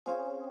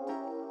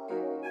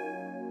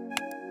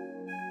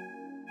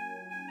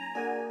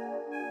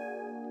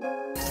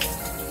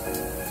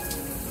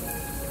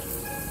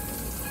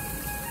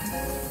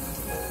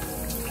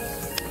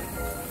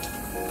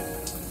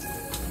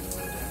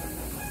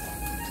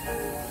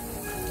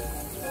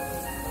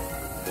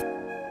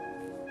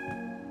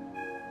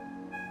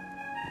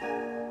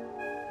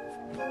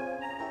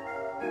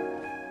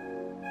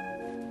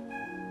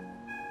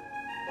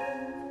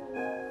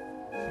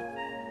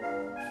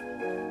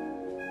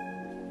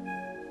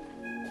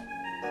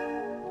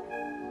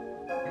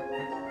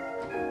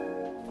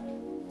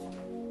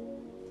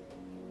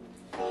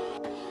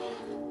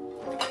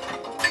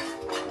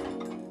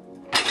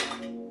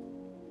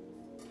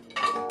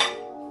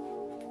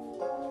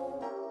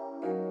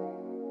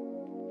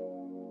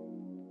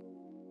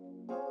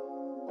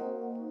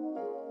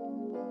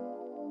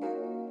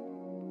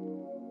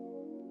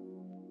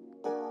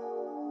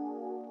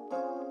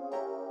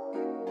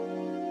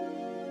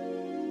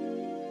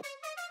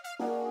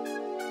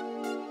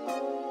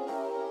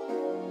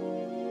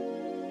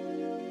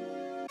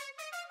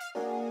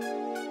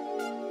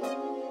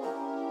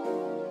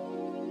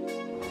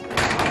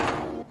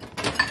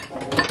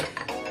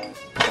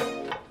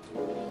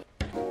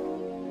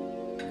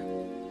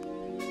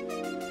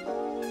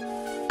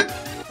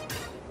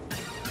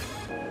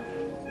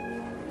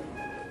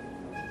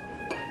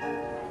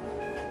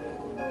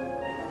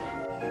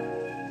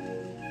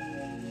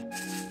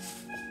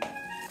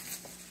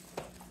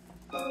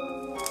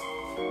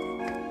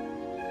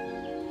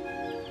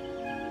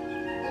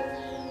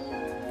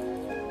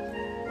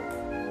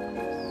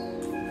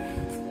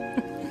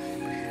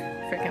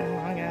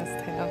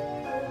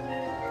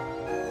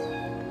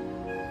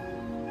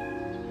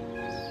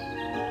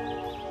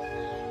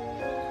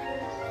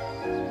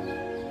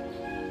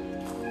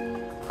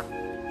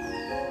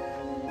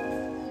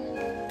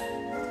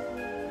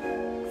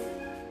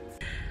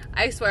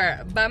I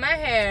swear, by my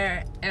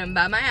hair and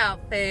by my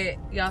outfit,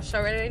 y'all should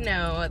already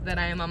know that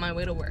I am on my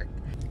way to work.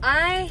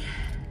 I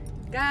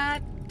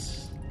got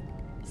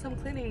some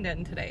cleaning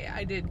done today.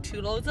 I did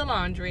 2 loads of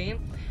laundry.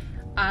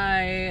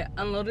 I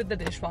unloaded the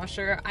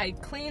dishwasher. I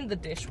cleaned the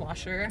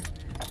dishwasher.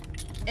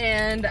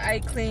 And I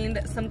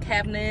cleaned some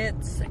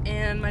cabinets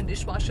and my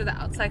dishwasher, the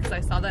outside, because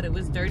I saw that it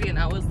was dirty and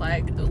I was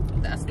like, oh,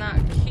 that's not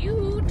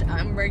cute.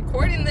 I'm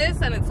recording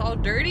this and it's all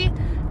dirty.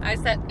 I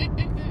said,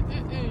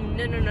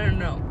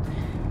 no.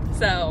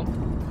 So,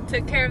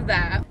 took care of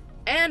that.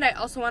 And I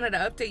also wanted to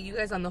update you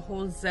guys on the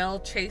whole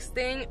Zelle Chase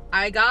thing.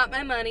 I got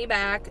my money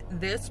back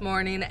this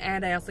morning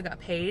and I also got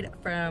paid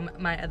from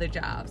my other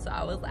job. So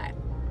I was like,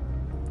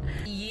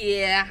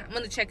 yeah, I'm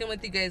gonna check in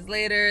with you guys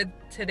later.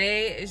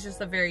 Today is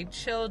just a very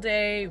chill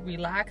day,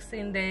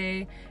 relaxing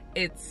day.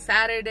 It's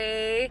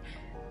Saturday,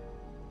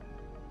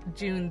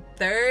 June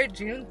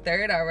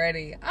 3rd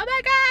already. Oh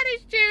my God,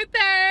 it's June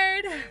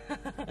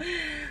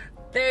 3rd.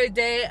 Third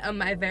day of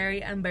my very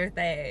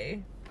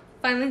unbirthday.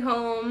 Finally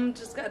home,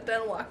 just got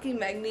done walking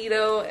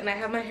Magneto, and I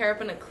have my hair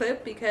up in a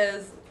clip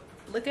because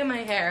look at my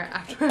hair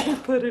after I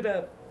put it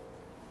up.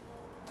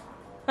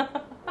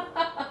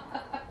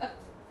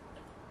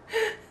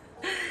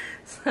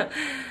 So,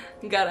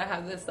 gotta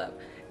have this up.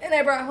 And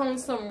I brought home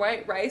some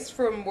white rice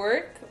from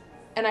work,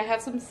 and I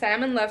have some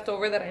salmon left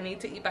over that I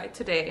need to eat by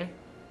today.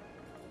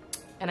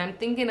 And I'm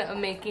thinking of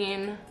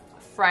making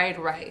fried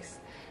rice.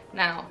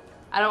 Now,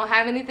 I don't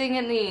have anything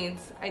it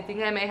needs. I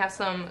think I may have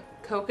some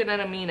coconut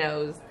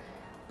aminos,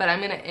 but I'm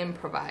gonna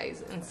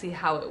improvise and see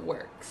how it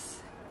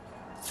works.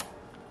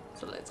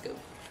 So let's go.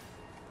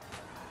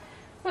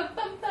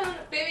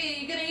 Baby,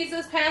 you gonna use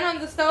this pan on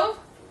the stove?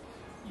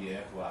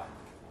 Yeah, why?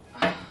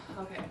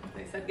 Okay,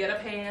 they said get a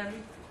pan.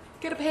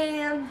 Get a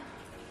pan.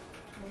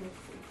 Let me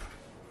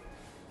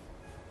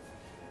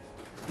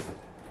see.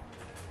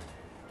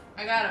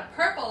 I got a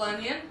purple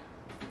onion.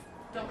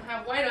 Don't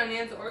have white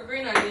onions or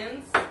green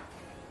onions.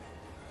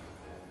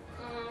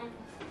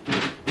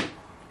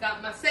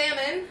 Got my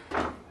salmon.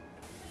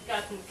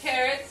 Got some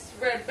carrots,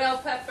 red bell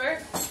pepper.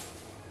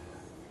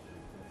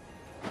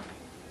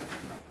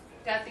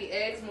 Got the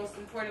eggs, most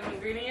important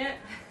ingredient.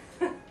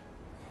 Let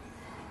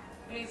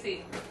me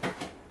see.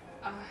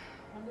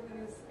 When did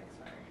this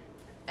expire?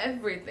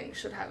 Everything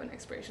should have an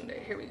expiration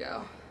date. Here we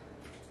go.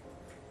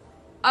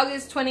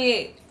 August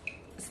 28th.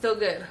 Still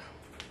good.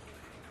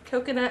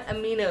 Coconut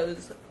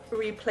aminos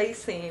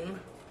replacing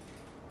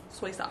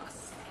soy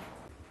sauce.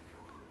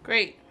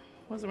 Great.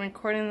 Wasn't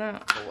recording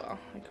that? Oh well,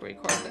 I can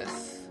record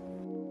this.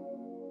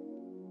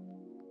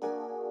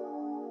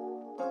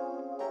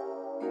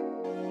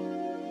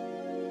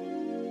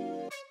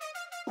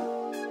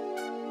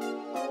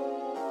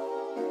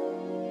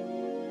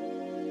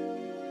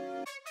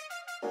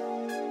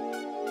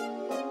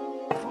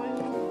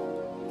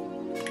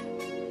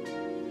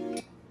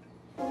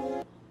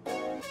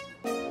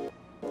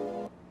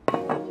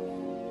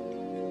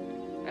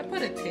 I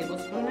put a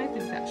tablespoon. I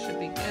think that should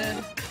be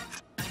good.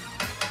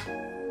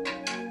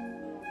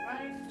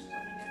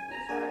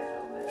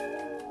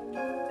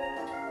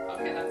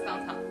 Okay, that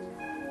sounds hot.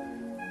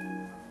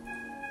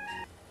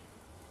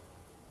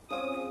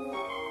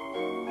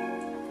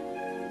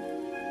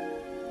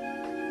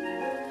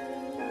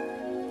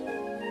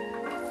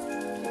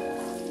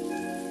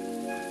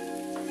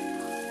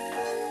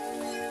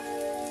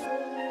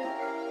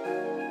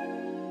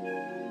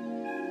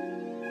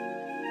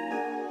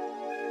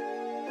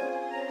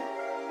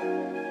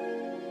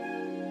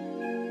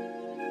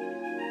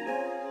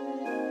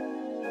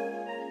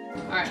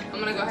 Alright, I'm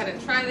gonna go ahead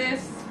and try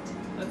this.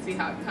 Let's see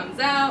how it comes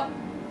out.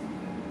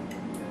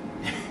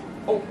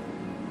 Oh.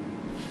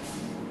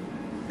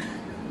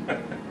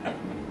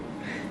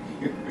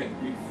 You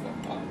made me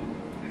fall.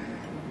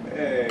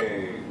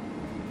 Hey.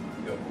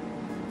 Yo.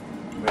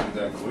 You made it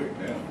that quick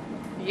now.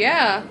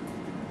 Yeah.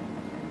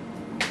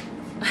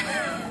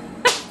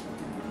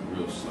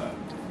 Real slap.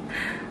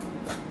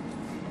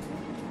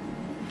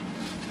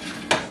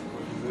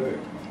 What is that?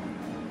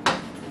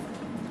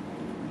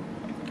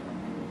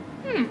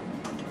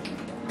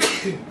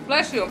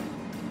 Bless you.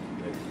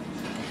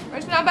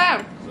 It's not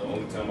bad. It's the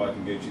only time I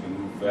can get you to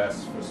move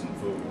fast for some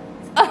food.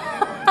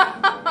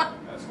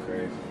 That's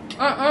crazy.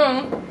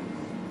 I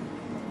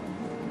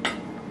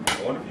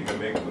wonder if you can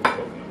make it with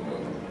coconut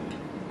oil.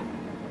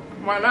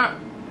 Why not?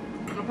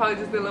 It'll probably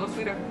just be a little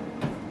sweeter.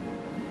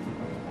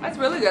 That's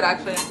really good,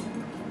 actually.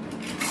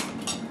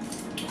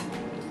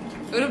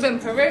 It would have been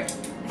perfect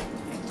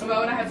if I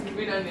would have had some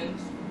green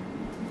onions.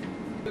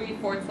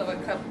 3/4 of a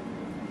cup.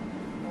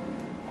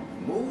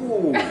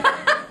 Move.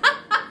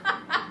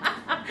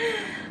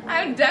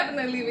 I'm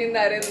definitely leaving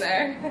that in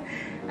there.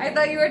 I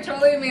thought you were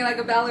trolling me like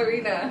a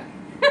ballerina.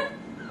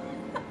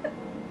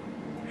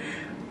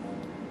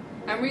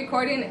 I'm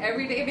recording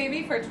every day,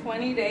 baby, for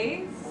 20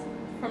 days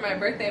for my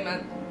birthday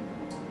month.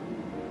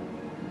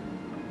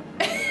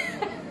 I'm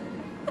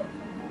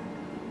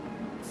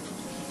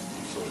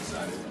so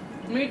excited.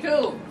 Me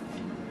too.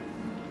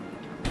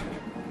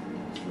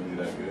 It's really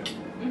that good.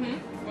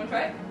 Mm-hmm. Wanna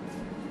try it?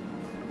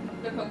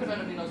 The coconut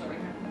aminos over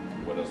here.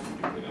 What else did you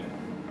put in?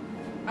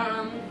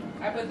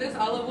 I put this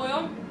olive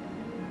oil,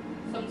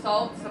 some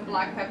salt, some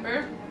black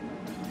pepper,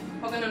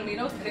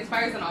 pocanomitos. It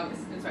expires in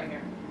August. It's right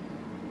here.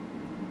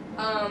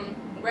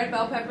 Red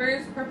bell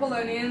peppers, purple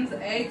onions,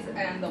 eggs,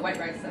 and the white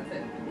rice. That's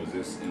it. Was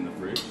this in the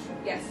fridge?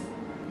 Yes.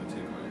 Let's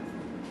take like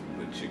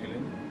the chicken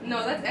in?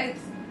 No, that's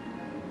eggs.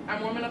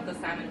 I'm warming up the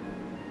salmon.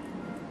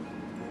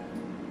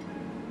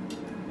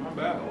 Not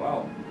bad.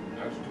 Wow.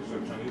 Actually,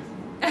 so Chinese.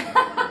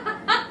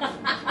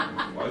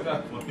 Why is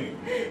that funny?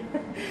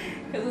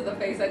 Because of the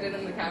face I did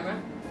in the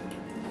camera.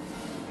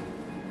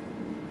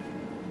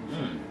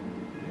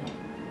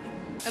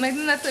 And I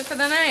think that's it for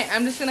the night.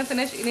 I'm just gonna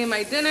finish eating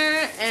my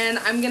dinner and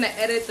I'm gonna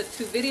edit the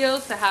 2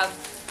 videos to have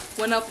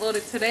one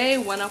uploaded today,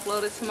 one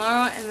uploaded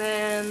tomorrow, and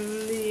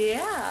then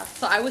yeah.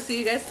 So I will see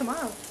you guys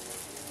tomorrow.